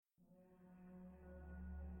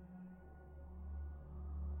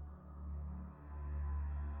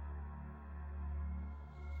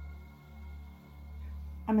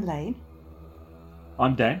I'm Elaine.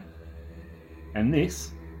 I'm Dan, and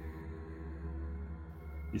this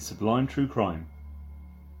is Sublime True Crime,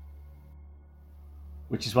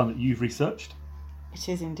 which is one that you've researched. It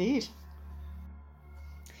is indeed.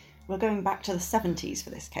 We're going back to the 70s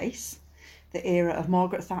for this case, the era of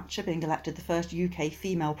Margaret Thatcher being elected the first UK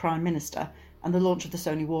female Prime Minister and the launch of the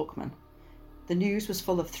Sony Walkman. The news was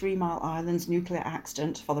full of 3 Mile Island's nuclear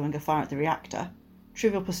accident following a fire at the reactor.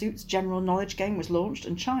 Trivial Pursuit's general knowledge game was launched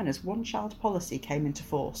and China's one-child policy came into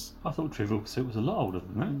force. I thought Trivial Pursuit was a lot older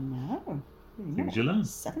than that. No. Things you learn.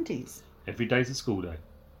 70s. Every day's a school day.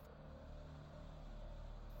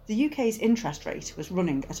 The UK's interest rate was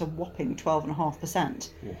running at a whopping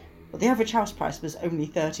 12.5%, Yeah. but the average house price was only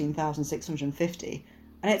 $13,650.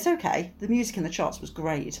 And it's okay, the music in the charts was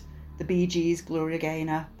great. The Bee Gees, Gloria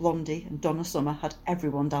Gaynor, Blondie and Donna Summer had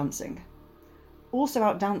everyone dancing. Also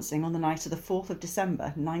out dancing on the night of the 4th of December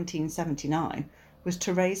 1979 was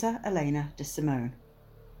Teresa Elena de Simone.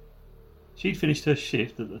 She'd finished her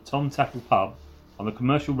shift at the Tom Tackle pub on the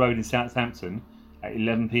commercial road in Southampton at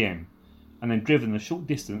 11 p.m. and then driven the short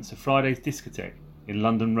distance to Friday's discotheque in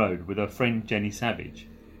London Road with her friend Jenny Savage.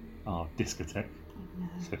 Discotheque.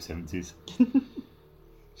 So 70s.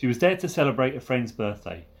 She was there to celebrate a friend's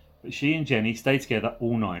birthday, but she and Jenny stayed together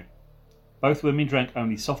all night. Both women drank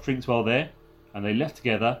only soft drinks while there, and they left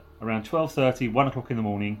together around 12:30, 1 o'clock in the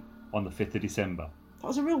morning on the 5th of December. That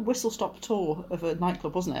was a real whistle-stop tour of a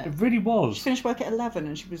nightclub, wasn't it? It really was. She finished work at 11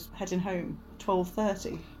 and she was heading home at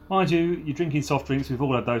 12:30. Mind you, you're drinking soft drinks, we've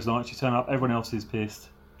all had those nights, you turn up, everyone else is pissed.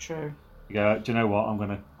 True. You go, do you know what, I'm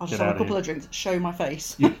going to I'll get just out have a of couple here. of drinks, show my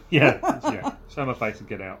face. Yeah, show my face and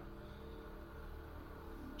get out.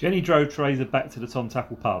 Jenny drove Teresa back to the Tom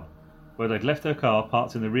Tackle pub, where they'd left her car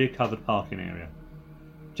parked in the rear covered parking area.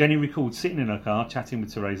 Jenny recalled sitting in her car chatting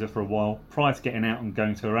with Teresa for a while prior to getting out and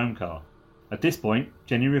going to her own car. At this point,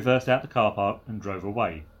 Jenny reversed out the car park and drove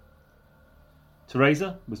away.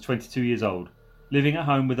 Teresa was 22 years old, living at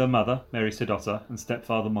home with her mother, Mary Sedotta, and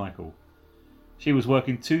stepfather Michael. She was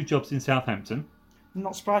working 2 jobs in Southampton. I'm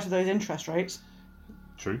not surprised with those interest rates.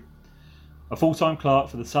 True. A full-time clerk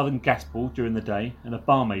for the Southern Gas Board during the day and a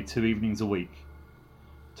barmaid 2 evenings a week.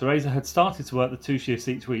 Teresa had started to work the 2 shifts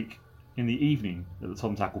each week in the evening at the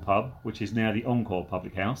Tom Tackle pub, which is now the Encore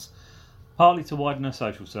Public House, partly to widen her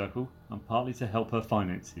social circle and partly to help her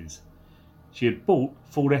finances. She had bought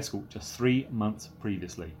Ford Escort just 3 months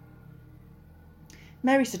previously.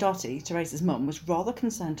 Mary Sedotti, Teresa's mum, was rather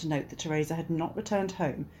concerned to note that Teresa had not returned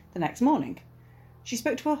home the next morning. She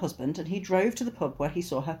spoke to her husband and he drove to the pub where he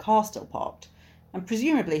saw her car still parked, and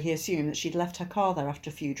presumably he assumed that she'd left her car there after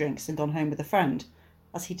a few drinks and gone home with a friend,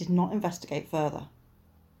 as he did not investigate further.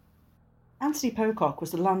 Anthony Pocock was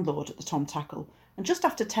the landlord at the Tom Tackle, and just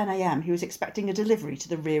after 10 a.m. he was expecting a delivery to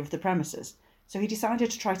the rear of the premises, so he decided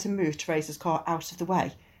to try to move Teresa's car out of the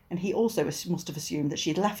way, and he also must have assumed that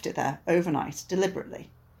she'd left it there overnight deliberately.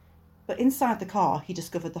 But inside the car he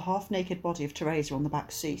discovered the half-naked body of Teresa on the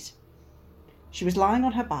back seat. She was lying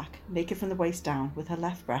on her back, naked from the waist down, with her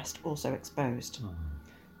left breast also exposed.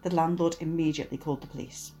 The landlord immediately called the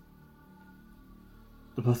police.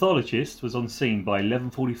 The pathologist was on scene by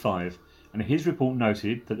 11:45, and his report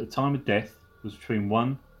noted that the time of death was between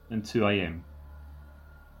 1 and 2 a.m.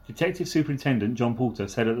 Detective Superintendent John Porter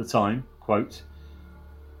said at the time, quote,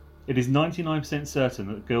 "It is 99% certain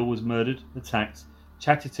that the girl was murdered, attacked,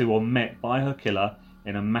 chatted to or met by her killer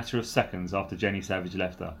in a matter of seconds after Jenny Savage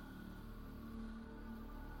left her.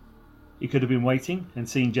 He could have been waiting and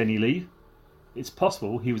seen Jenny leave. It's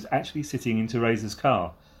possible he was actually sitting in Teresa's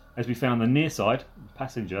car, as we found the near side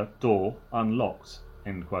passenger door unlocked."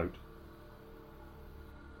 End quote.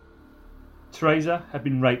 Teresa had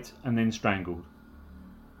been raped and then strangled.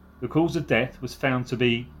 The cause of death was found to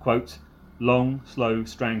be, quote, long, slow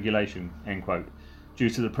strangulation, end quote, due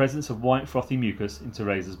to the presence of white frothy mucus in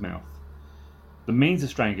Teresa's mouth. The means of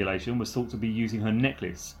strangulation was thought to be using her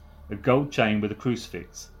necklace, a gold chain with a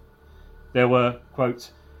crucifix. There were,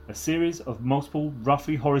 quote, a series of multiple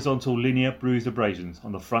roughly horizontal linear bruised abrasions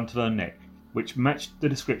on the front of her neck, which matched the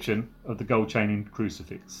description of the gold chain and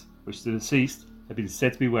crucifix, which the deceased had been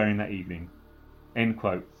said to be wearing that evening. End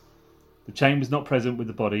quote. The chain was not present with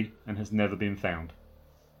the body and has never been found.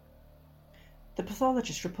 The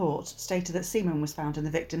pathologist's report stated that semen was found in the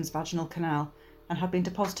victim's vaginal canal and had been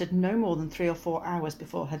deposited no more than 3 or 4 hours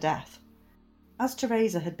before her death. As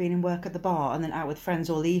Teresa had been in work at the bar and then out with friends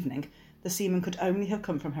all evening, the semen could only have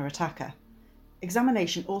come from her attacker.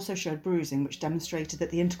 Examination also showed bruising which demonstrated that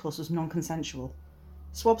the intercourse was non-consensual.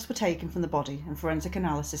 Swabs were taken from the body and forensic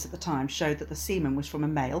analysis at the time showed that the semen was from a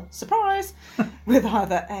male, surprise, with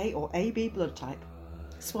either A or AB blood type.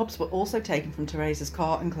 Swabs were also taken from Teresa's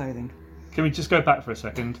car and clothing. Can we just go back for a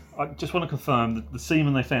second? I just want to confirm that the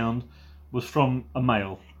semen they found was from a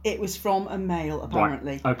male. It was from a male,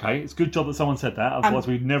 apparently. Right. Okay, it's a good job that someone said that, otherwise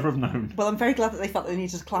we'd never have known. Well, I'm very glad that they felt they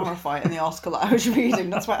needed to clarify it in the article that I was reading.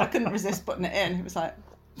 That's why I couldn't resist putting it in. It was like,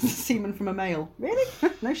 semen from a male. Really?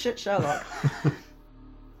 No shit, Sherlock.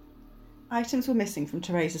 Items were missing from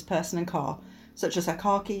Teresa's person and car, such as her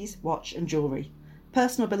car keys, watch and jewellery.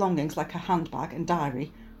 Personal belongings like her handbag and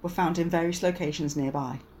diary were found in various locations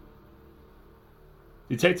nearby.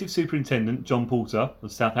 Detective Superintendent John Porter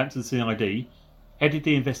of Southampton CID headed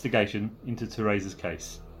the investigation into Teresa's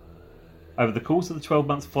case. Over the course of the 12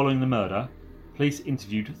 months following the murder, police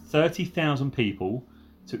interviewed 30,000 people,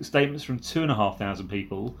 took statements from 2,500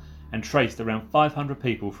 people, and traced around 500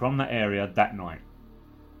 people from that area that night.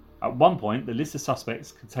 At one point, the list of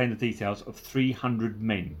suspects contained the details of 300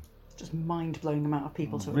 men. Just mind-blowing amount of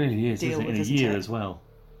people to really is, deal isn't it? with, In a year as well.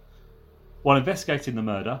 While investigating the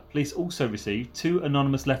murder, police also received 2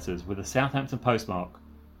 anonymous letters with a Southampton postmark,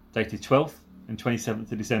 dated 12th and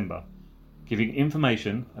 27th of December, giving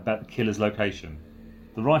information about the killer's location.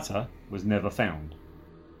 The writer was never found.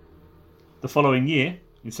 The following year,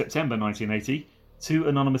 in September 1980, 2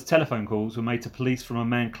 anonymous telephone calls were made to police from a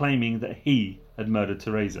man claiming that he had murdered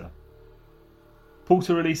Teresa.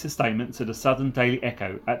 Porter released a statement to the Southern Daily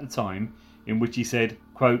Echo at the time in which he said,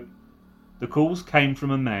 quote, "The calls came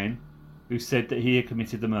from a man who said that he had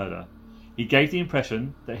committed the murder. He gave the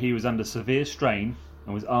impression that he was under severe strain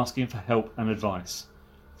and was asking for help and advice.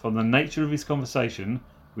 From the nature of his conversation,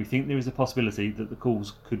 we think there is a possibility that the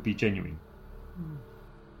calls could be genuine."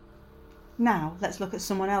 Now, let's look at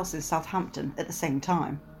someone else in Southampton at the same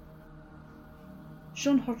time.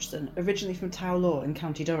 Sean Hodgson, originally from Tower Law in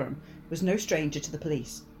County Durham, was no stranger to the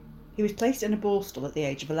police. He was placed in a borstal at the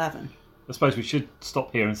age of 11. I suppose we should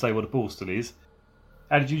stop here and say what a borstal is.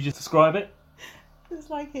 How did you just describe it? It's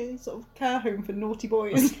like a sort of care home for naughty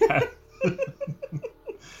boys.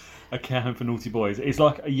 A care home for naughty boys. It's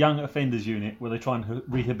like a young offenders unit where they try and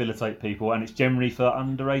rehabilitate people, and it's generally for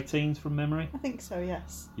under 18s from memory. I think so,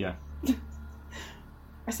 yes. Yeah.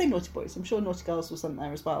 I say naughty boys, I'm sure naughty girls were sent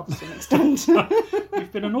there as well to some extent.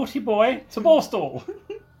 You've been a naughty boy to borstal.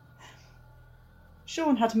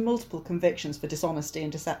 Sean had multiple convictions for dishonesty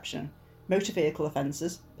and deception, motor vehicle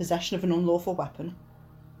offences, possession of an unlawful weapon,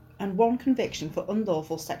 and 1 conviction for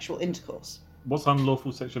unlawful sexual intercourse. What's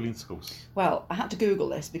unlawful sexual intercourse? Well, I had to Google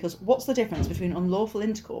this because what's the difference between unlawful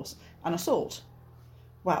intercourse and assault?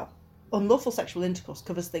 Well, unlawful sexual intercourse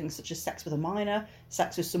covers things such as sex with a minor,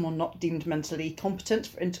 sex with someone not deemed mentally competent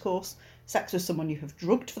for intercourse, sex with someone you have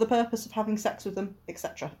drugged for the purpose of having sex with them,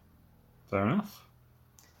 etc. Fair enough.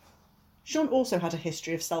 Sean also had a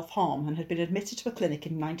history of self-harm and had been admitted to a clinic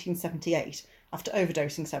in 1978 after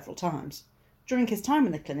overdosing several times. During his time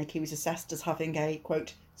in the clinic, he was assessed as having a,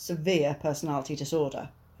 quote, severe personality disorder,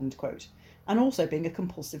 end quote, and also being a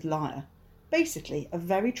compulsive liar. Basically, a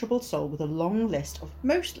very troubled soul with a long list of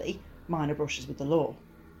mostly minor brushes with the law.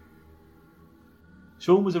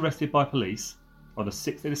 Sean was arrested by police on the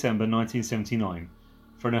 6th of December 1979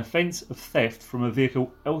 for an offence of theft from a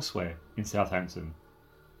vehicle elsewhere in Southampton.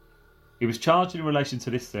 He was charged in relation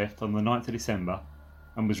to this theft on the 9th of December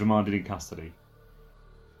and was remanded in custody.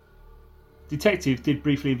 Detectives did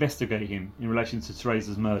briefly investigate him in relation to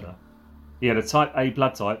Teresa's murder. He had a type A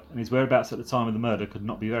blood type and his whereabouts at the time of the murder could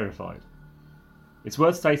not be verified. It's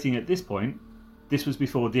worth stating at this point, this was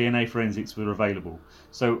before DNA forensics were available,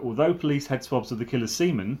 so although police had swabs of the killer's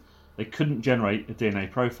semen, they couldn't generate a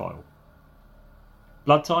DNA profile.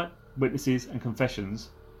 Blood type, witnesses and confessions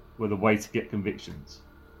were the way to get convictions.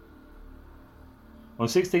 On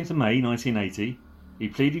 16th of May 1980, he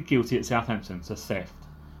pleaded guilty at Southampton to theft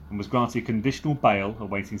and was granted conditional bail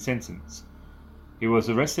awaiting sentence. He was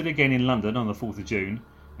arrested again in London on the 4th of June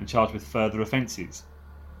and charged with further offences.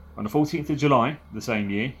 On the 14th of July the same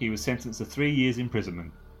year, he was sentenced to 3 years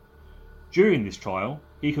imprisonment. During this trial,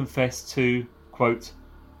 he confessed to, quote,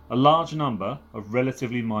 a large number of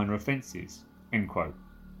relatively minor offences, end quote.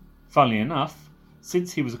 Funnily enough,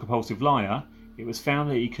 since he was a compulsive liar, it was found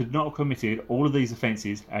that he could not have committed all of these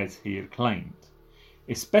offences as he had claimed,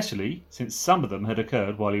 especially since some of them had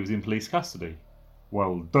occurred while he was in police custody.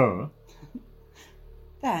 Well, duh.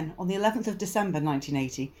 Then, on the 11th of December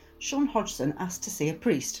 1980, Sean Hodgson asked to see a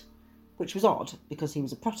priest, which was odd because he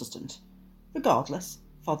was a Protestant. Regardless,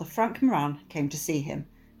 Father Frank Moran came to see him,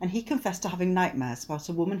 and he confessed to having nightmares about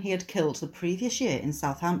a woman he had killed the previous year in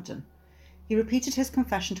Southampton. He repeated his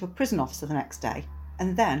confession to a prison officer the next day,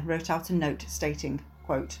 and then wrote out a note stating,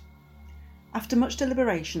 quote, after much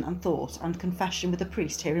deliberation and thought and confession with a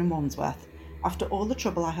priest here in Wandsworth, after all the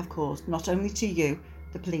trouble I have caused not only to you,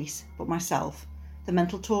 the police, but myself, the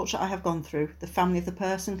mental torture I have gone through, the family of the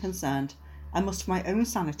person concerned. I must, for my own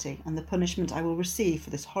sanity and the punishment I will receive for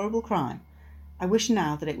this horrible crime, I wish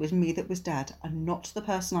now that it was me that was dead and not the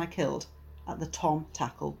person I killed at the Tom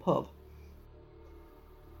Tackle pub.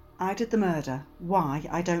 I did the murder. Why,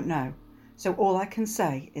 I don't know. So all I can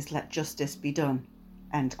say is let justice be done."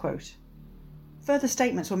 End quote. Further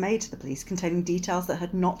statements were made to the police containing details that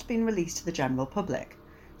had not been released to the general public,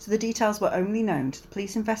 so the details were only known to the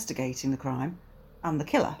police investigating the crime and the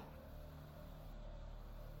killer.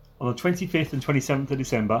 On the 25th and 27th of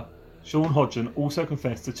December, Sean Hodgson also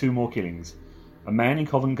confessed to 2 more killings, a man in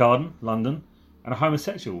Covent Garden, London, and a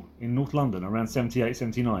homosexual in North London around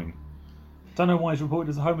 78-79. Don't know why he's reported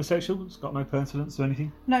as a homosexual, it's got no pertinence or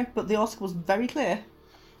anything. No, but the article was very clear.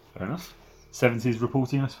 Fair enough. 70s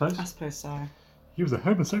reporting, I suppose. I suppose so. He was a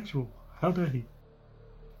homosexual, how dare he?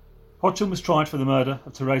 Hodgson was tried for the murder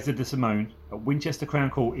of Teresa de Simone at Winchester Crown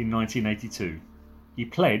Court in 1982. He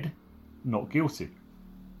pled not guilty.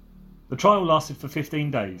 The trial lasted for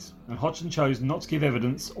 15 days, and Hodgson chose not to give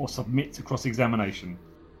evidence or submit to cross-examination.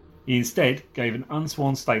 He instead gave an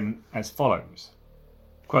unsworn statement as follows.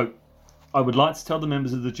 Quote, "I would like to tell the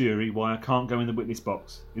members of the jury why I can't go in the witness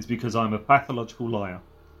box. It's because I'm a pathological liar.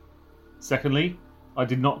 Secondly, I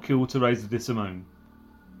did not kill Teresa de Simone.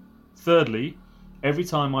 Thirdly, every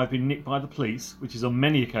time I've been nicked by the police, which is on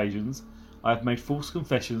many occasions, I have made false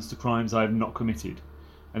confessions to crimes I have not committed.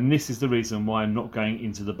 And this is the reason why I'm not going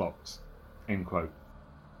into the box." End quote.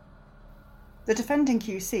 The defending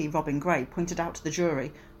QC, Robin Gray, pointed out to the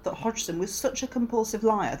jury that Hodgson was such a compulsive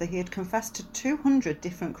liar that he had confessed to 200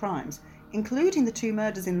 different crimes, including the 2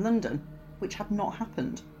 murders in London, which had not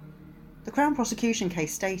happened. The Crown prosecution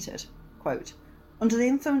case stated, quote, "Under the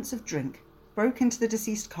influence of drink, broke into the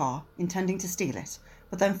deceased car, intending to steal it,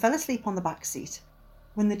 but then fell asleep on the back seat.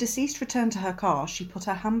 When the deceased returned to her car, she put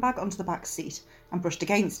her handbag onto the back seat and brushed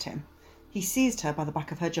against him. He seized her by the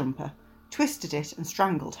back of her jumper, twisted it and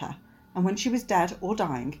strangled her, and when she was dead or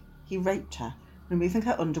dying, he raped her, removing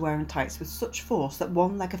her underwear and tights with such force that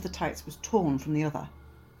one leg of the tights was torn from the other.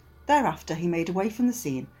 Thereafter he made away from the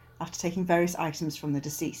scene after taking various items from the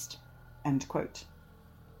deceased." End quote.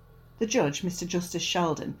 The judge, Mr. Justice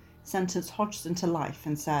Sheldon, sentenced Hodgson to life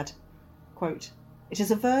and said, quote, "It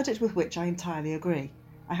is a verdict with which I entirely agree.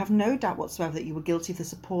 I have no doubt whatsoever that you were guilty of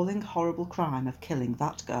this appalling, horrible crime of killing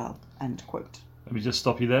that girl." End quote. Let me just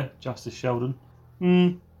stop you there, Justice Sheldon.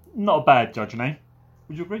 Not a bad judge, eh?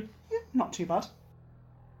 Would you agree? Yeah, not too bad.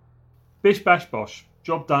 Bish bash bosh.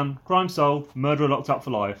 Job done. Crime solved. Murderer locked up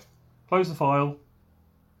for life. Close the file.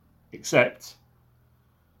 Except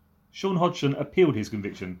Sean Hodgson appealed his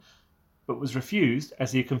conviction, but was refused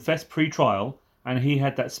as he had confessed pre-trial and he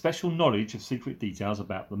had that special knowledge of secret details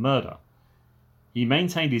about the murder. He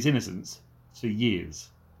maintained his innocence for years.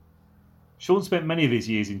 Sean spent many of his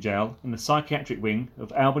years in jail in the psychiatric wing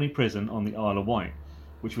of Albany Prison on the Isle of Wight,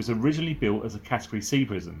 which was originally built as a Category C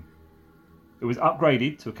prison. It was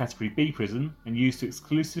upgraded to a Category B prison and used to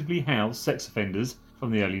exclusively house sex offenders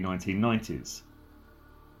from the early 1990s.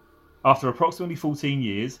 After approximately 14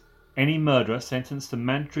 years, any murderer sentenced to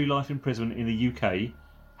mandatory life imprisonment in the UK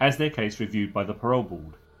has their case reviewed by the Parole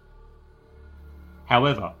Board.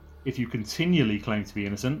 However, if you continually claim to be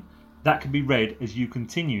innocent, that can be read as you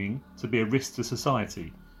continuing to be a risk to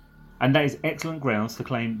society, and that is excellent grounds to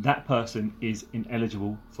claim that person is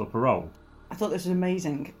ineligible for parole. I thought this was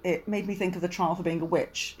amazing. It made me think of the trial for being a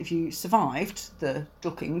witch. If you survived the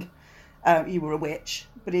ducking, you were a witch,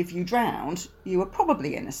 but if you drowned, you were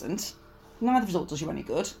probably innocent. Neither result does you any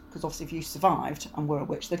good, because obviously if you survived and were a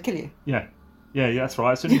witch, they'd kill you. Yeah, that's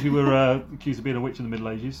right. As soon as you were accused of being a witch in the Middle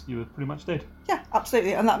Ages, you were pretty much dead. Yeah,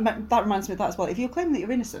 absolutely. And that reminds me of that as well. If you're claiming that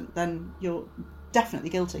you're innocent, then you're definitely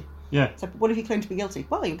guilty. Yeah. So what if you claim to be guilty?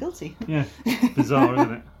 Well, you're guilty. Yeah, bizarre,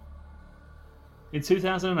 isn't it? In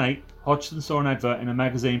 2008, Hodgson saw an advert in a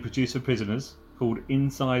magazine produced for prisoners called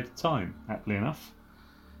Inside Time, aptly enough.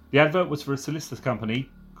 The advert was for a solicitors company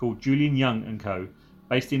called Julian Young & Co.,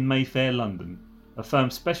 based in Mayfair, London, a firm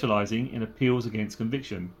specialising in appeals against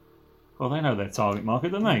conviction. Well, they know their target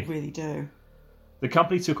market, don't they? They really do. The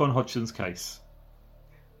company took on Hodgson's case.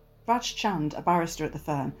 Raj Chand, a barrister at the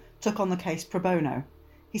firm, took on the case pro bono.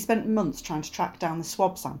 He spent months trying to track down the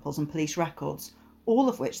swab samples and police records, all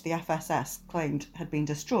of which the FSS claimed had been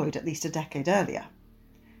destroyed at least a decade earlier.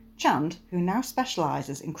 Chand, who now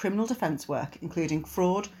specialises in criminal defence work including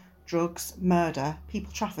fraud, drugs, murder,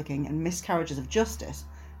 people trafficking and miscarriages of justice,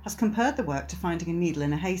 has compared the work to finding a needle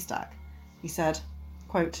in a haystack. He said,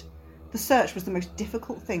 quote, "The search was the most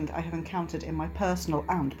difficult thing I have encountered in my personal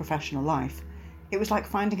and professional life. It was like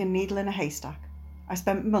finding a needle in a haystack. I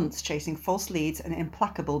spent months chasing false leads and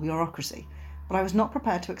implacable bureaucracy, but I was not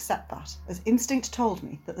prepared to accept that, as instinct told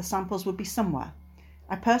me that the samples would be somewhere.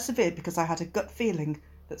 I persevered because I had a gut feeling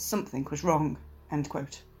that something was wrong." End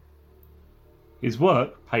quote. His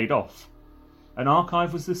work paid off. An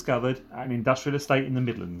archive was discovered at an industrial estate in the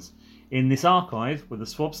Midlands. In this archive were the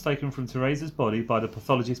swabs taken from Teresa's body by the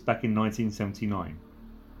pathologist back in 1979.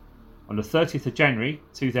 On the 30th of January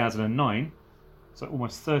 2009, so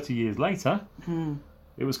almost 30 years later,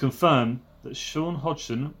 it was confirmed that Sean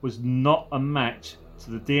Hodgson was not a match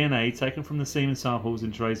to the DNA taken from the semen samples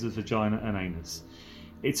in Teresa's vagina and anus.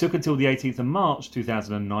 It took until the 18th of March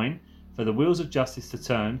 2009 for the wheels of justice to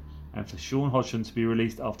turn and for Sean Hodgson to be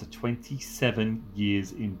released after 27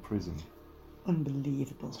 years in prison.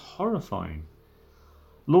 Unbelievable. It's horrifying.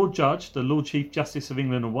 Lord Judge, the Lord Chief Justice of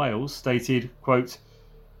England and Wales, stated, quote,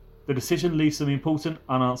 "The decision leaves some important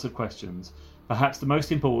unanswered questions. Perhaps the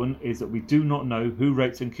most important is that we do not know who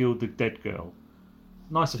raped and killed the dead girl."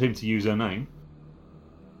 Nice of him to use her name.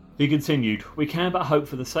 He continued, "We can but hope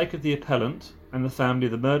for the sake of the appellant and the family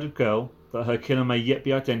of the murdered girl that her killer may yet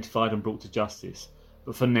be identified and brought to justice.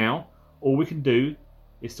 But for now, all we can do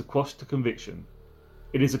is to quash the conviction.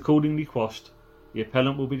 It is accordingly quashed. The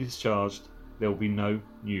appellant will be discharged. There will be no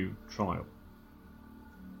new trial."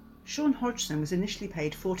 Sean Hodgson was initially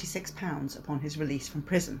paid £46 upon his release from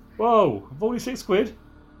prison. Whoa, 46 quid?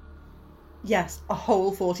 Yes, a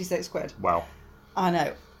whole 46 quid. Wow. I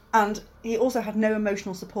know. And he also had no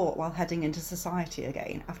emotional support while heading into society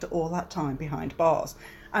again after all that time behind bars.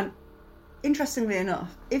 And interestingly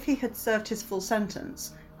enough, if he had served his full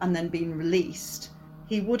sentence and then been released,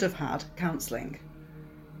 he would have had counselling.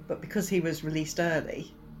 But because he was released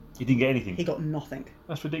early, He didn't get anything. he got nothing.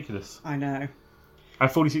 That's ridiculous. I know. And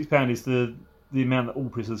 £46 is the amount that all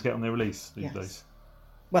prisoners get on their release these Yes. days.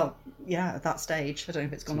 Well, yeah, at that stage. I don't know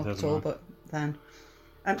if it's gone up at all, 2009. but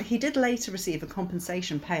then. He did later receive a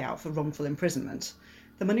compensation payout for wrongful imprisonment.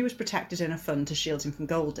 The money was protected in a fund to shield him from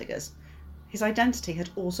gold diggers. His identity had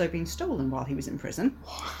also been stolen while he was in prison.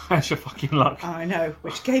 That's your fucking luck. I know,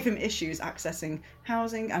 which gave him issues accessing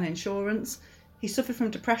housing and insurance. He suffered from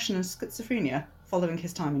depression and schizophrenia following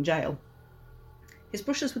his time in jail. His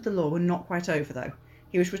brushes with the law were not quite over, though.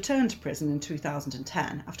 He was returned to prison in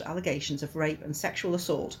 2010 after allegations of rape and sexual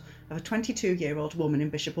assault of a 22-year-old woman in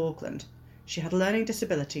Bishop Auckland. She had learning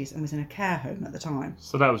disabilities and was in a care home at the time.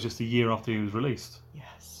 So that was just a year after he was released.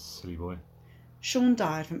 Yes. Silly boy. Sean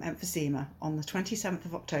died from emphysema on the 27th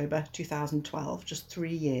of October 2012, just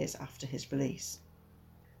 3 years after his release.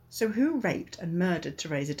 So who raped and murdered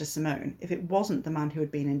Teresa de Simone if it wasn't the man who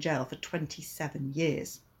had been in jail for 27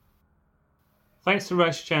 years? Thanks to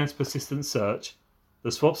Rash Chan's persistent search,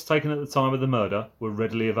 the swabs taken at the time of the murder were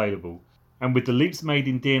readily available, and with the leaps made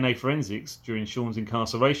in DNA forensics during Sean's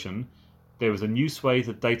incarceration, there was a new swathe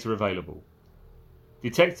of data available.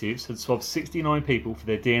 Detectives had swabbed 69 people for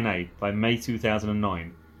their DNA by May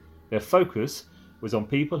 2009. Their focus was on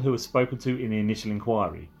people who were spoken to in the initial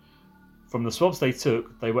inquiry. From the swabs they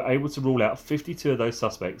took, they were able to rule out 52 of those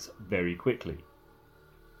suspects very quickly.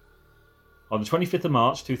 On the 25th of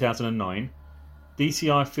March 2009,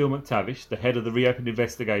 DCI Phil McTavish, the head of the reopened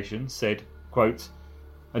investigation, said, quote,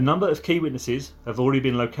 "A number of key witnesses have already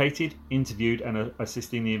been located, interviewed and are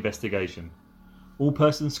assisting the investigation. All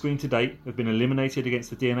persons screened to date have been eliminated against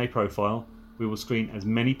the DNA profile. We will screen as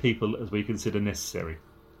many people as we consider necessary."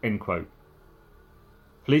 End quote.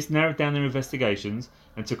 Police narrowed down their investigations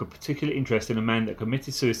and took a particular interest in a man that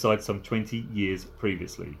committed suicide some 20 years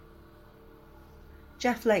previously.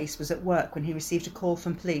 Jeff Lace was at work when he received a call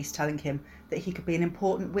from police telling him that he could be an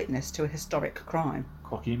important witness to a historic crime.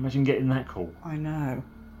 God, can you imagine getting that call? I know.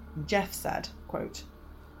 Jeff said, quote,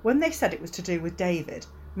 "When they said it was to do with David,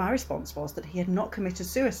 my response was that he had not committed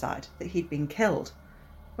suicide, that he'd been killed.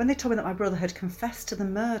 When they told me that my brother had confessed to the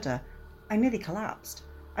murder, I nearly collapsed.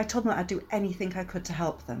 I told them that I'd do anything I could to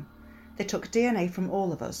help them. They took DNA from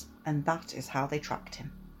all of us, and that is how they tracked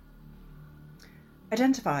him."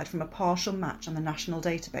 Identified from a partial match on the national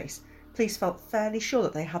database, police felt fairly sure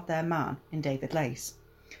that they had their man in David Lace.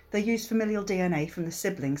 They used familial DNA from the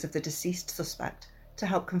siblings of the deceased suspect to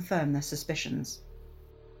help confirm their suspicions.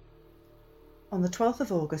 On the 12th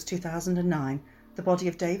of August 2009, the body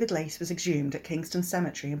of David Lace was exhumed at Kingston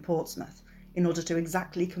Cemetery in Portsmouth in order to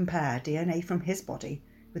exactly compare DNA from his body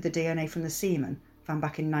with the DNA from the semen found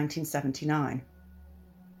back in 1979.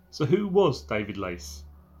 So who was David Lace?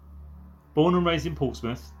 Born and raised in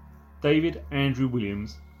Portsmouth, David Andrew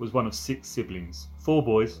Williams was one of 6 siblings, 4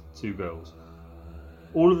 boys, 2 girls.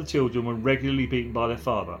 All of the children were regularly beaten by their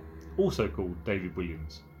father, also called David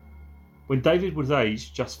Williams. When David was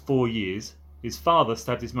aged just 4 years, his father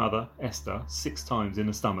stabbed his mother, Esther, 6 times in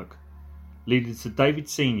the stomach, leading to David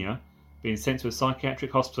Sr. being sent to a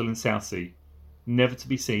psychiatric hospital in Southsea, never to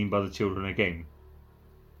be seen by the children again.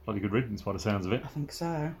 Bloody good riddance by the sounds of it. I think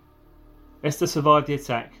so. Esther survived the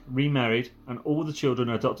attack, remarried, and all the children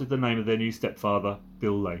adopted the name of their new stepfather,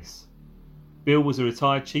 Bill Lace. Bill was a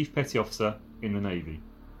retired Chief Petty Officer in the Navy.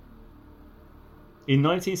 In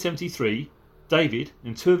 1973, David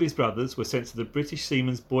and 2 of his brothers were sent to the British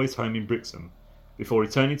Seamen's Boys' Home in Brixham before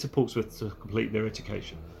returning to Portsmouth to complete their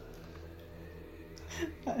education.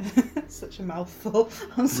 Such a mouthful.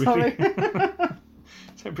 I'm sorry. Really?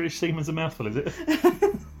 So British Seamen's a mouthful, is it?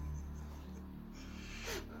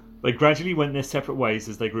 They gradually went their separate ways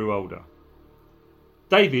as they grew older.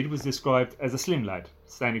 David was described as a slim lad,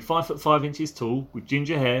 standing 5'5" tall, with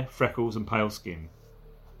ginger hair, freckles and pale skin.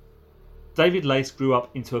 David Lace grew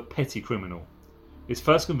up into a petty criminal. His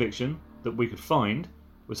first conviction, that we could find,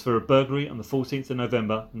 was for a burglary on the 14th of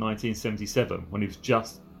November 1977, when he was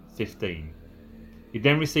just 15. He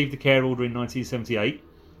then received a care order in 1978,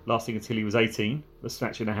 lasting until he was 18, for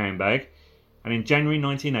snatching a handbag, and in January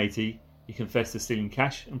 1980 he confessed to stealing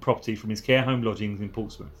cash and property from his care home lodgings in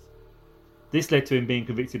Portsmouth. This led to him being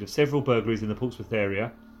convicted of several burglaries in the Portsmouth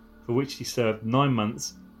area, for which he served 9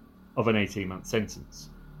 months of an 18-month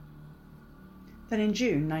sentence. Then in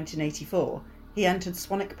June 1984, he entered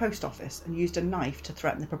Swanwick Post Office and used a knife to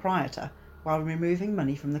threaten the proprietor while removing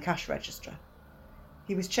money from the cash register.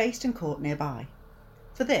 He was chased and caught nearby.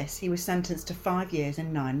 For this, he was sentenced to 5 years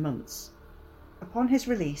and 9 months. Upon his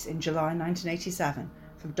release in July 1987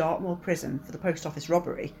 from Dartmoor Prison for the post office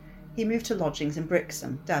robbery, he moved to lodgings in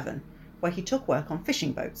Brixham, Devon, where he took work on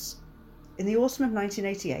fishing boats. In the autumn of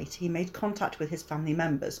 1988, he made contact with his family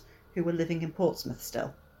members, who were living in Portsmouth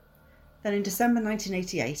still. Then in December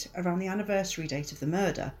 1988, around the anniversary date of the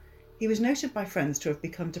murder, he was noted by friends to have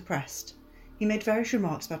become depressed. He made various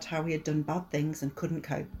remarks about how he had done bad things and couldn't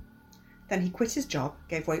cope. Then he quit his job,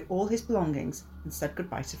 gave away all his belongings and said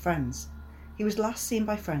goodbye to friends. He was last seen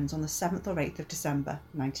by friends on the 7th or 8th of December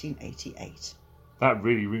 1988. That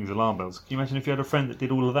really rings alarm bells. Can you imagine if you had a friend that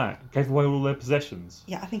did all of that? Gave away all their possessions?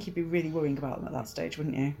 Yeah, I think you'd be really worrying about them at that stage,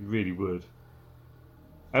 wouldn't you? You really would.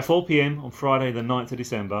 At 4 p.m. on Friday the 9th of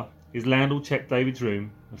December, his landlord checked David's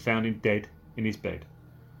room and found him dead in his bed.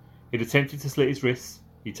 He'd attempted to slit his wrists,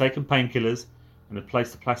 he'd taken painkillers and had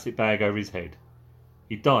placed a plastic bag over his head.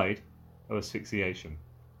 He died of asphyxiation.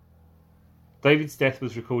 David's death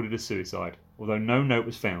was recorded as suicide, although no note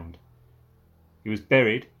was found. He was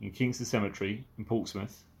buried in Kingston Cemetery in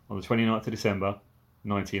Portsmouth on the 29th of December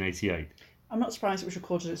 1988. I'm not surprised it was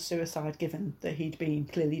recorded as suicide, given that he'd been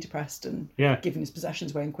clearly depressed and given his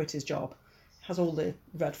possessions away and quit his job. It has all the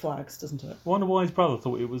red flags, doesn't it? I wonder why his brother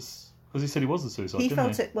thought it was... Because he said he was a suicide, He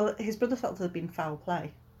felt it... Well, his brother felt there had been foul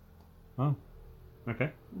play. Oh,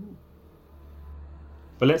 okay.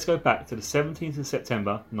 But let's go back to the 17th of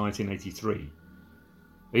September 1983.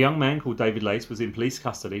 A young man called David Lace was in police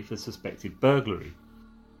custody for suspected burglary.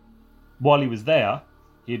 While he was there,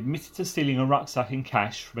 he admitted to stealing a rucksack and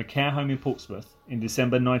cash from a care home in Portsmouth in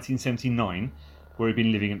December 1979, where he'd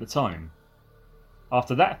been living at the time.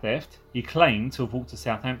 After that theft, he claimed to have walked to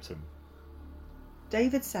Southampton.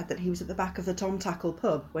 David said that he was at the back of the Tom Tackle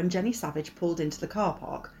pub when Jenny Savage pulled into the car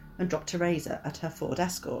park and dropped Teresa at her Ford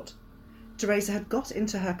Escort. Teresa had got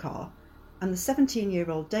into her car, and the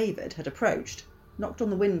 17-year-old David had approached, knocked on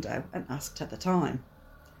the window and asked her the time.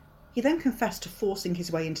 He then confessed to forcing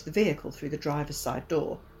his way into the vehicle through the driver's side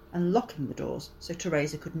door and locking the doors so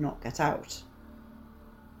Teresa could not get out.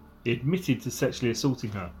 He admitted to sexually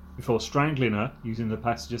assaulting her before strangling her using the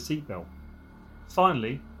passenger seatbelt.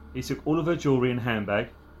 Finally, he took all of her jewellery and handbag,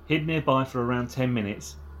 hid nearby for around 10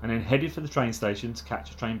 minutes, and then headed for the train station to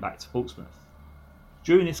catch a train back to Portsmouth.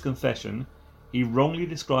 During this confession, he wrongly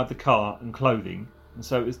described the car and clothing, and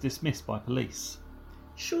so it was dismissed by police.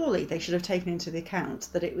 Surely they should have taken into the account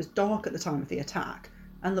that it was dark at the time of the attack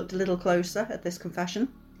and looked a little closer at this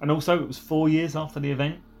confession. And also, it was 4 years after the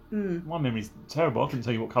event. My memory's terrible. I couldn't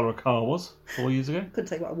tell you what colour a car was 4 years ago. Couldn't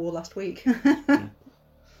tell you what I wore last week.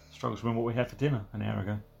 Struggle to remember what we had for dinner an hour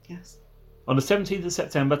ago. Yes. On the 17th of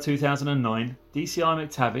September 2009, DCI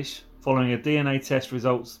McTavish, following a DNA test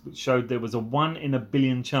results which showed there was a 1 in a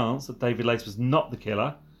billion chance that David Lace was not the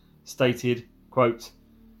killer, stated, quote,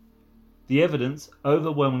 "The evidence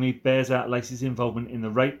overwhelmingly bears out Lace's involvement in the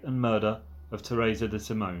rape and murder of Teresa de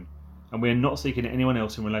Simone, and we are not seeking anyone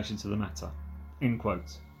else in relation to the matter." End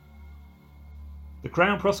quote. The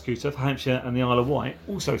Crown Prosecutor for Hampshire and the Isle of Wight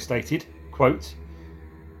also stated, quote,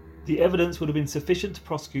 "The evidence would have been sufficient to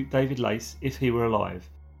prosecute David Lace if he were alive,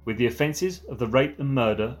 with the offences of the rape and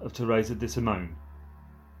murder of Teresa de Simone.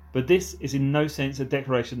 but this is in no sense a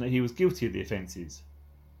declaration that he was guilty of the offences.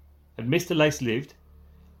 Had Mr. Lace lived,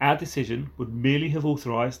 our decision would merely have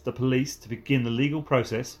authorised the police to begin the legal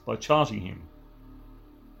process by charging him.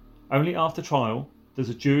 Only after trial does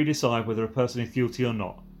a jury decide whether a person is guilty or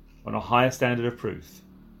not, on a higher standard of proof,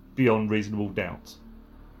 beyond reasonable doubt."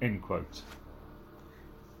 End quote.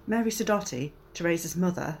 Mary Sadotti, Teresa's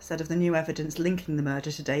mother, said of the new evidence linking the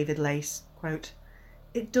murder to David Lace, quote,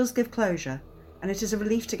 "It does give closure, and it is a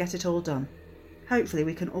relief to get it all done. Hopefully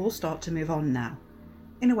we can all start to move on now.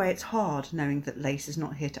 In a way it's hard knowing that Lace is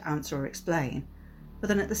not here to answer or explain, but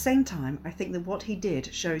then at the same time I think that what he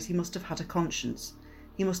did shows he must have had a conscience.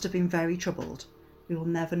 He must have been very troubled. We will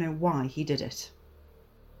never know why he did it."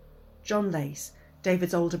 John Lace,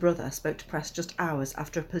 David's older brother, spoke to press just hours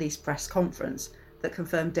after a police press conference that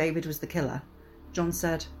confirmed David was the killer. John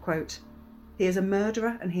said, quote, "He is a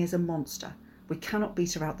murderer and he is a monster. We cannot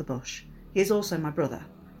beat about the bush. He is also my brother.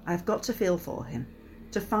 I have got to feel for him.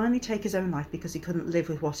 To finally take his own life because he couldn't live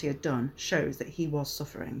with what he had done shows that he was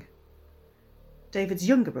suffering." David's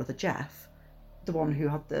younger brother, Jeff, the one who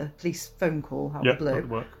had the police phone call out of the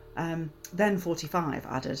blue, then 45,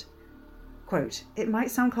 added, quote, "It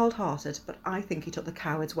might sound cold-hearted, but I think he took the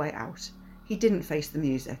coward's way out. He didn't face the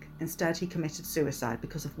music. Instead, he committed suicide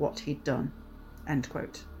because of what he'd done." End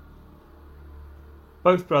quote.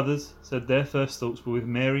 Both brothers said their first thoughts were with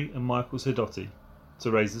Mary and Michael Sadotti,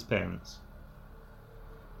 Teresa's parents.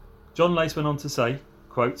 John Lace went on to say,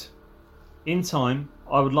 quote, "In time,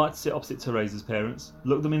 I would like to sit opposite Teresa's parents,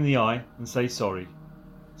 look them in the eye and say sorry.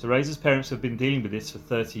 Teresa's parents have been dealing with this for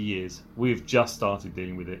 30 years. We have just started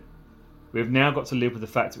dealing with it. We have now got to live with the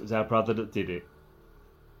fact it was our brother that did it."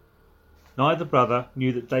 Neither brother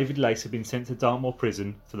knew that David Lace had been sent to Dartmoor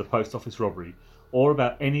prison for the post office robbery or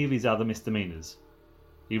about any of his other misdemeanours.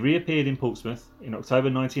 He reappeared in Portsmouth in October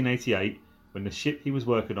 1988 when the ship he was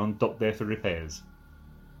working on docked there for repairs.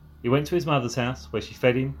 He went to his mother's house where she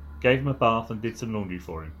fed him, gave him a bath and did some laundry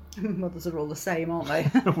for him. Mothers are all the same, aren't they?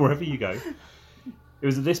 Wherever you go. It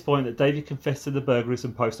was at this point that David confessed to the burglaries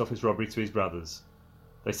and post office robbery to his brothers.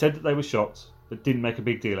 They said that they were shocked, but didn't make a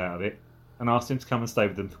big deal out of it, and asked him to come and stay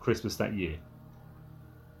with them for Christmas that year.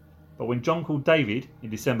 But when John called David in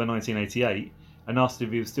December 1988 and asked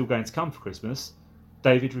if he was still going to come for Christmas,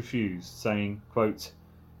 David refused, saying, quote,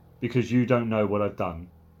 "Because you don't know what I've done."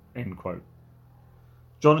 End quote.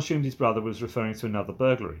 John assumed his brother was referring to another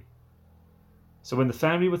burglary. So when the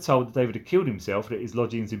family were told that David had killed himself at his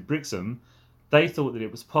lodgings in Brixham, they thought that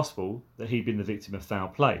it was possible that he'd been the victim of foul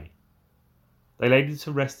play. They laid him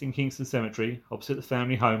to rest in Kingston Cemetery, opposite the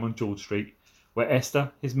family home on George Street, where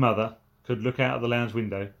Esther, his mother, could look out of the lounge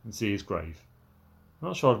window and see his grave. I'm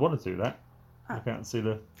not sure I'd want to do that. Look out and see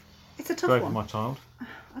the It's a tough grave one. of my child.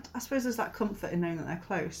 I suppose there's that comfort in knowing that they're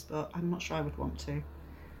close, but I'm not sure I would want to.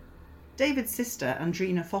 David's sister,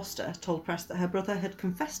 Andrina Foster, told press that her brother had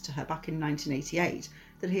confessed to her back in 1988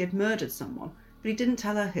 that he had murdered someone, but he didn't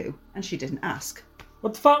tell her who, and she didn't ask.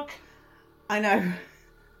 What the fuck? I know.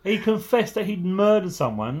 He confessed that he'd murdered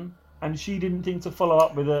someone, and she didn't think to follow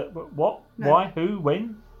up with a what? No. Why? Who?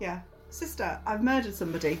 When? Yeah. Sister, I've murdered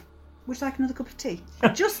somebody. Would you like another cup of tea? I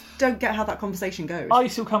just don't get how that conversation goes. Are you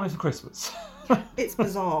still coming for Christmas? It's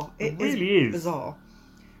bizarre. It really is bizarre.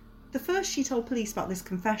 The first she told police about this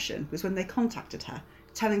confession was when they contacted her,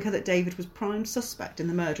 telling her that David was prime suspect in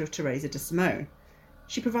the murder of Teresa de Simone.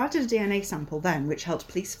 She provided a DNA sample then, which helped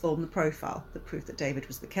police form the profile that proved that David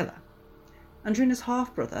was the killer. Andrina's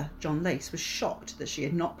half-brother, John Lace, was shocked that she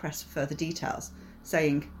had not pressed for further details,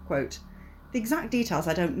 saying, quote, "The exact details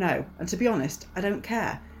I don't know, and to be honest, I don't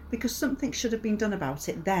care, because something should have been done about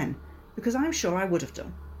it then, because I'm sure I would have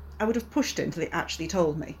done. I would have pushed it until he actually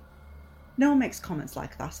told me. No one makes comments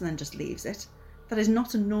like that and then just leaves it. That is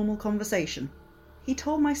not a normal conversation. He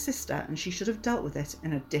told my sister and she should have dealt with it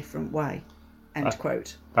in a different way." End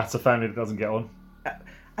quote. That's a family that doesn't get on.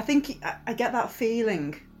 I think I get that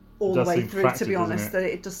feeling all the does way seem through, to fractured, be doesn't honest, it? that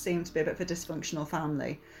it does seem to be a bit of a dysfunctional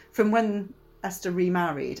family. From when Esther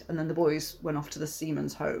remarried and then the boys went off to the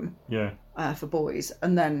Seaman's home Yeah. for boys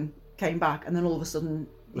and then came back and then all of a sudden,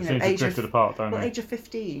 The things have drifted apart, don't they? age of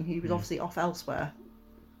 15, he was obviously off elsewhere.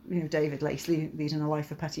 You know, David Lace leading a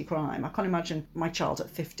life of petty crime. I can't imagine my child at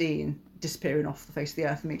 15 disappearing off the face of the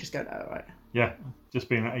earth and me just going, "Oh, right." Yeah, just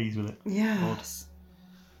being at ease with it. Yes.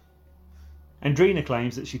 Andrina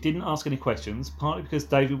claims that she didn't ask any questions, partly because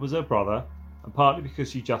David was her brother, and partly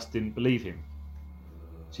because she just didn't believe him.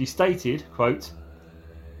 She stated, quote,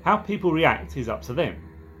 "How people react is up to them.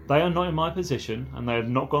 They are not in my position, and they have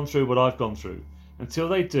not gone through what I've gone through. Until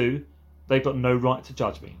they do, they've got no right to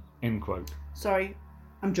judge me." End quote. Sorry,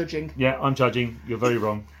 I'm judging. Yeah, I'm judging. You're very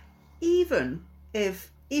wrong. Even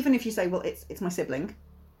if even if you say, well, it's my sibling,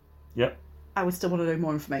 Yep. I would still want to know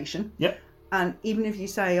more information. Yep. And even if you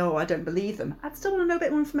say, oh, I don't believe them, I'd still want to know a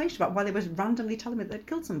bit more information about why they were randomly telling me they'd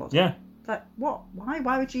killed somebody. Yeah. Like, what? Why?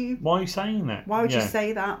 Why would you... Why are you saying that? Why would you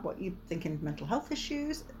say that? What, you thinking mental health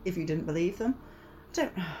issues if you didn't believe them?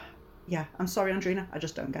 Don't... Yeah, I'm sorry, Andrina. I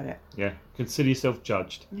just don't get it. Yeah. Consider yourself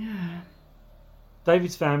judged. Yeah.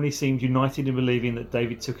 David's family seemed united in believing that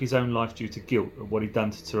David took his own life due to guilt at what he'd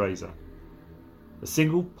done to Teresa. A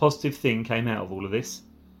single positive thing came out of all of this.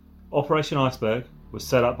 Operation Iceberg was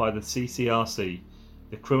set up by the CCRC,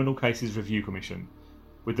 the Criminal Cases Review Commission,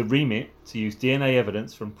 with the remit to use DNA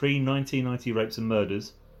evidence from pre-1990 rapes and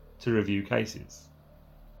murders to review cases.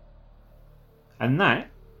 And that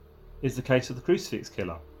is the case of the crucifix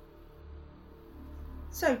killer.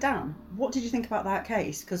 So, Dan, what did you think about that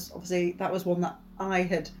case? Because obviously that was one that I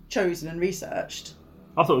had chosen and researched.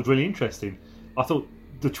 I thought it was really interesting. I thought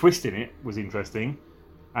the twist in it was interesting,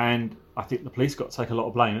 and I think the police got to take a lot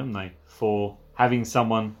of blame, haven't they, for having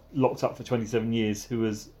someone locked up for 27 years who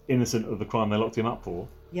was innocent of the crime they locked him up for.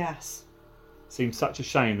 Yes. Seems such a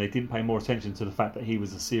shame they didn't pay more attention to the fact that he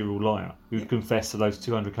was a serial liar who'd confessed to those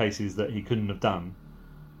 200 cases that he couldn't have done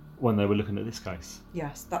when they were looking at this case.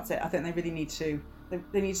 Yes, that's it. I think they really need to...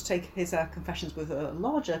 They need to take his confessions with a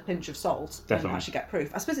larger pinch of salt and actually get proof.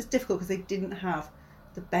 I suppose it's difficult because they didn't have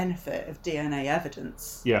the benefit of DNA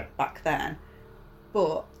evidence back then.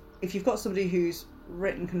 But if you've got somebody who's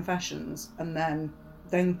written confessions and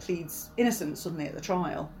then pleads innocent suddenly at the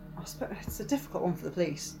trial, I suppose it's a difficult one for the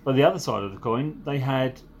police. But the other side of the coin, they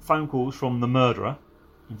had phone calls from the murderer,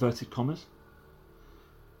 inverted commas,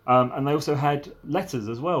 and they also had letters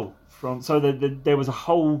as well. So there was a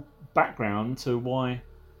whole background to why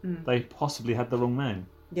they possibly had the wrong man.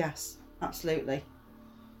 Yes, absolutely.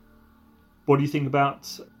 What do you think about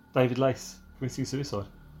David Lace committing suicide?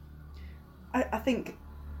 I think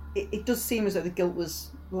it does seem as though the guilt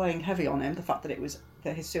was laying heavy on him. The fact that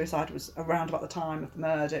his suicide was around about the time of the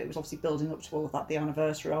murder. It was obviously building up to all of that, the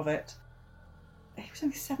anniversary of it. He was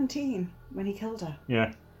only 17 when he killed her.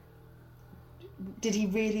 Yeah. Did he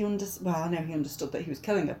really well, I know he understood that he was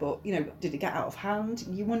killing her, but, did it get out of hand?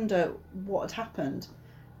 You wonder what had happened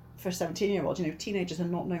for a 17-year-old. Teenagers are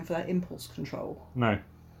not known for their impulse control. No.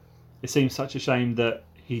 It seems such a shame that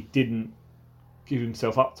he didn't give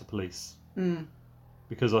himself up to police.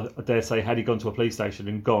 Because I dare say, had he gone to a police station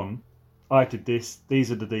and gone, I did this,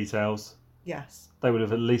 these are the details. Yes. They would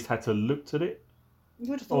have at least had to look at it. You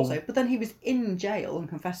would have thought so. But then he was in jail and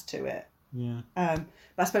confessed to it. Yeah. But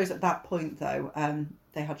I suppose at that point, though,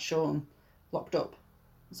 they had Sean locked up.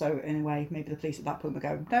 So in a way, maybe the police at that point would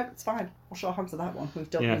go, no, it's fine. Wash our hands of that one. We've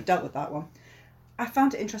dealt with that one. I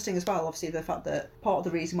found it interesting as well, obviously, the fact that part of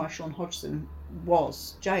the reason why Sean Hodgson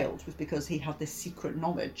was jailed was because he had this secret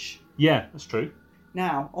knowledge. Yeah, that's true.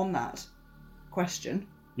 Now, on that question,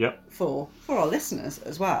 yep, for our listeners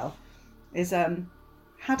as well, is had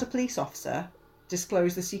a police officer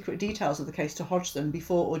disclose the secret details of the case to Hodgson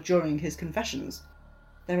before or during his confessions?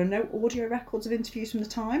 There are no audio records of interviews from the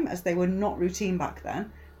time, as they were not routine back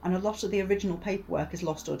then, and a lot of the original paperwork is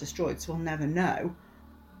lost or destroyed, so we'll never know.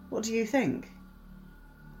 What do you think?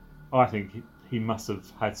 I think he must have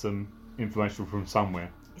had some information from somewhere.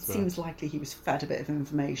 It seems likely he was fed a bit of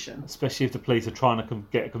information. Especially if the police are trying to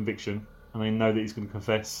get a conviction and they know that he's going to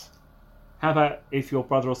confess. How about if your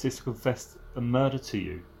brother or sister confessed a murder to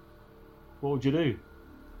you? What would you do?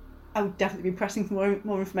 I would definitely be pressing for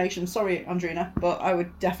more information. Sorry, Andrina, but I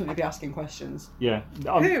would definitely be asking questions. Yeah.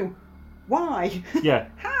 Who? Why? Yeah.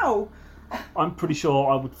 How? I'm pretty sure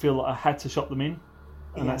I would feel that I had to shop them in.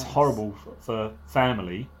 And that's horrible for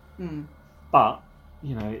family. But,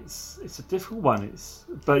 it's a difficult one.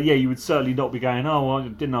 But yeah, you would certainly not be going, oh, well, I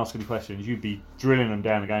didn't ask any questions. You'd be drilling them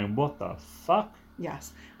down and going, what the fuck?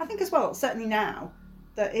 Yes. I think as well, certainly now,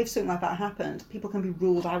 that if something like that happened, people can be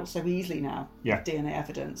ruled out so easily now with DNA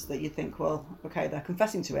evidence that you think, well, okay, they're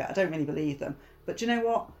confessing to it. I don't really believe them. But do you know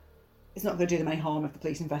what? It's not going to do them any harm if the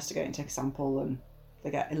police investigate and take a sample and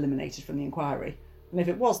they get eliminated from the inquiry. And if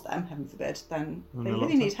it was them, heaven forbid, then they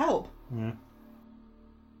really need help. Yeah.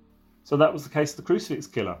 So that was the case of the crucifix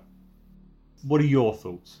killer. What are your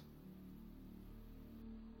thoughts?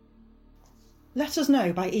 Let us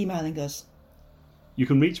know by emailing us. You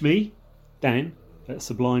can reach me, Dan, at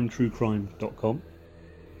sublimetruecrime.com.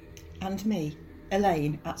 And me,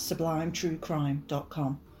 Elaine, at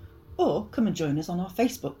sublimetruecrime.com. Or come and join us on our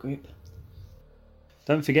Facebook group.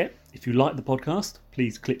 Don't forget, if you like the podcast,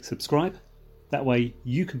 please click subscribe. That way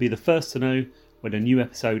you can be the first to know when a new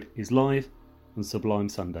episode is live on Sublime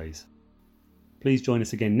Sundays. Please join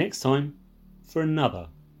us again next time for another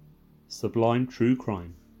Sublime True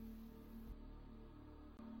Crime.